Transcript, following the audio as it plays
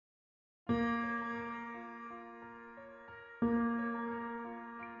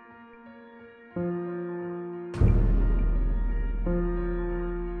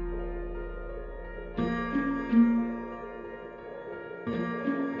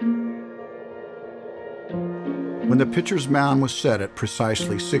When the pitcher's mound was set at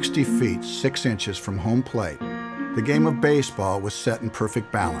precisely 60 feet, 6 inches from home plate, the game of baseball was set in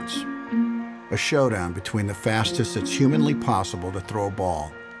perfect balance. A showdown between the fastest it's humanly possible to throw a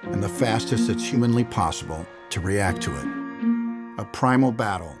ball and the fastest it's humanly possible to react to it. A primal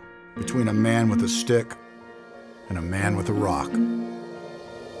battle between a man with a stick and a man with a rock.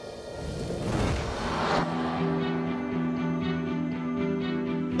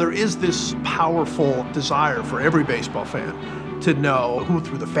 There is this powerful desire for every baseball fan to know who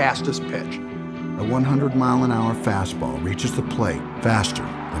threw the fastest pitch. A 100-mile-an-hour fastball reaches the plate faster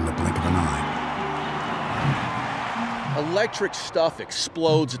than the blink of an eye. Electric stuff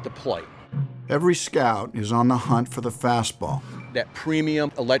explodes at the plate. Every scout is on the hunt for the fastball. That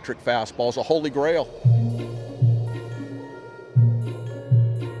premium electric fastball is a holy grail.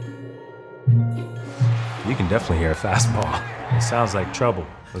 You can definitely hear a fastball. It sounds like trouble,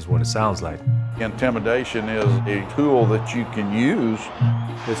 is what it sounds like. Intimidation is a tool that you can use.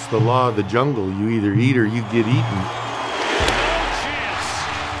 It's the law of the jungle. You either eat or you get eaten.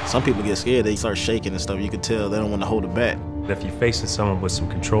 Some people get scared, they start shaking and stuff. You can tell they don't want to hold it back. If you're facing someone with some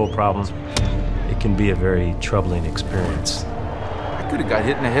control problems, it can be a very troubling experience. I could have got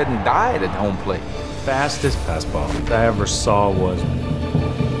hit in the head and died at home plate. Fastest fastball I ever saw was...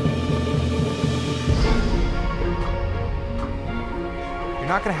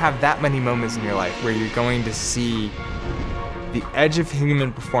 You're not going to have that many moments in your life where you're going to see the edge of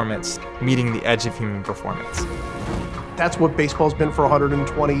human performance meeting the edge of human performance. That's what baseball's been for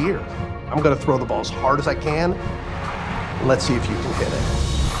 120 years. I'm going to throw the ball as hard as I can. Let's see if you can hit it.